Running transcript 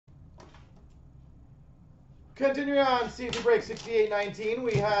Continuing on, CNC break 68-19,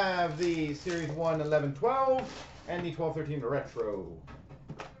 we have the Series 1 11-12 and the 12-13 Retro.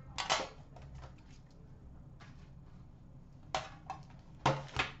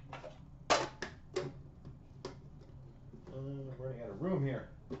 Running out of room here.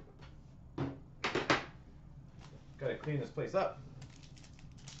 Gotta clean this place up.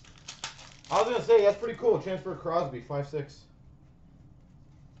 I was gonna say, that's pretty cool. Transfer Crosby, 5'6".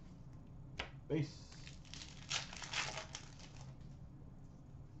 Base.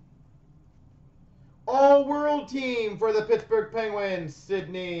 All-World Team for the Pittsburgh Penguins,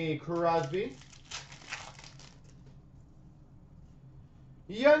 Sidney Crosby.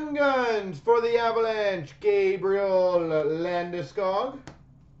 Young Guns for the Avalanche, Gabriel Landeskog.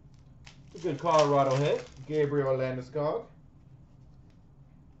 A good Colorado hit, Gabriel Landeskog.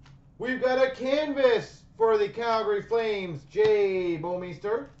 We've got a canvas for the Calgary Flames, Jay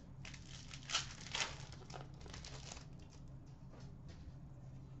Bouwmeester.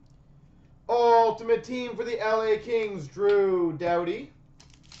 Ultimate Team for the LA Kings, Drew Doughty.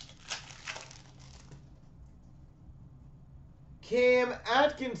 Cam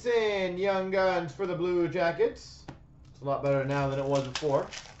Atkinson, Young Guns for the Blue Jackets. It's a lot better now than it was before.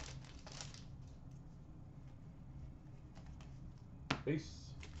 Peace.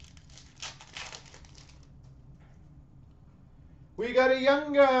 We got a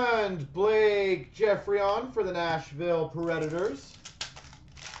Young Guns, Blake Jeffrion for the Nashville Predators.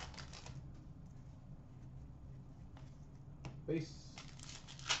 Peace.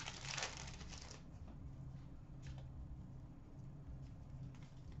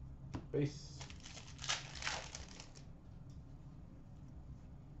 Base.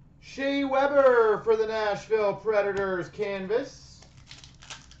 Shea Weber for the Nashville Predators canvas.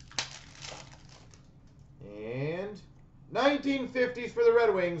 And 1950s for the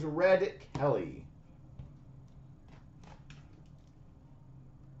Red Wings, Red Kelly.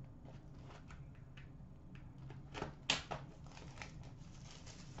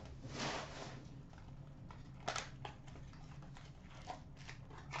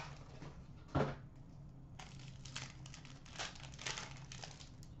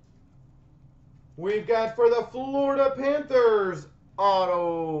 We've got for the Florida Panthers,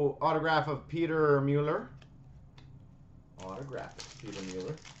 autograph of Peter Mueller. Autograph of Peter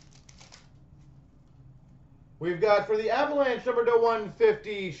Mueller. We've got for the Avalanche, number to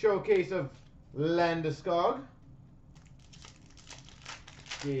 150, showcase of Landeskog.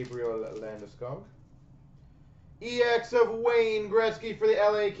 Gabriel Landeskog. EX of Wayne Gretzky for the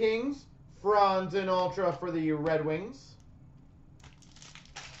LA Kings. Franzen Ultra for the Red Wings.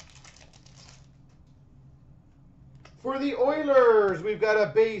 For the Oilers, we've got a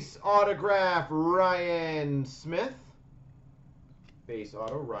base autograph, Ryan Smith. Base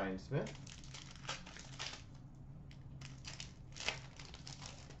auto, Ryan Smith.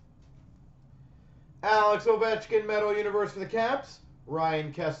 Alex Ovechkin, Metal Universe for the Caps.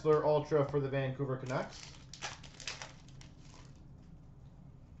 Ryan Kessler, Ultra for the Vancouver Canucks.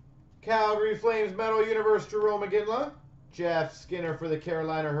 Calgary Flames, Metal Universe, Jarome Iginla. Jeff Skinner for the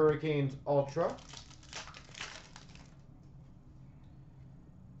Carolina Hurricanes, Ultra.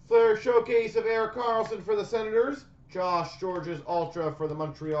 Flair Showcase of Erik Karlsson for the Senators. Josh George's Ultra for the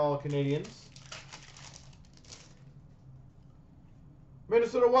Montreal Canadiens.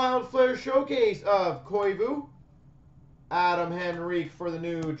 Minnesota Wild Flair Showcase of Koivu. Adam Henrique for the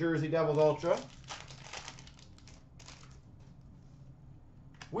New Jersey Devils Ultra.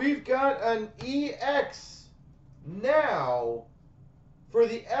 We've got an EX now for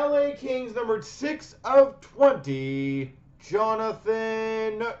the LA Kings, numbered 6 of 20.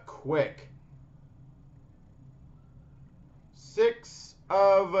 Jonathan Quick. 6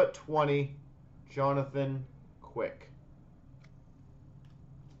 of 20. Jonathan Quick.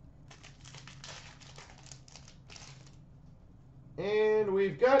 And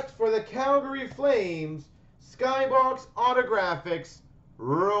we've got for the Calgary Flames, Skybox Autographics,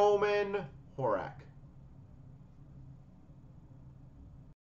 Roman Horak.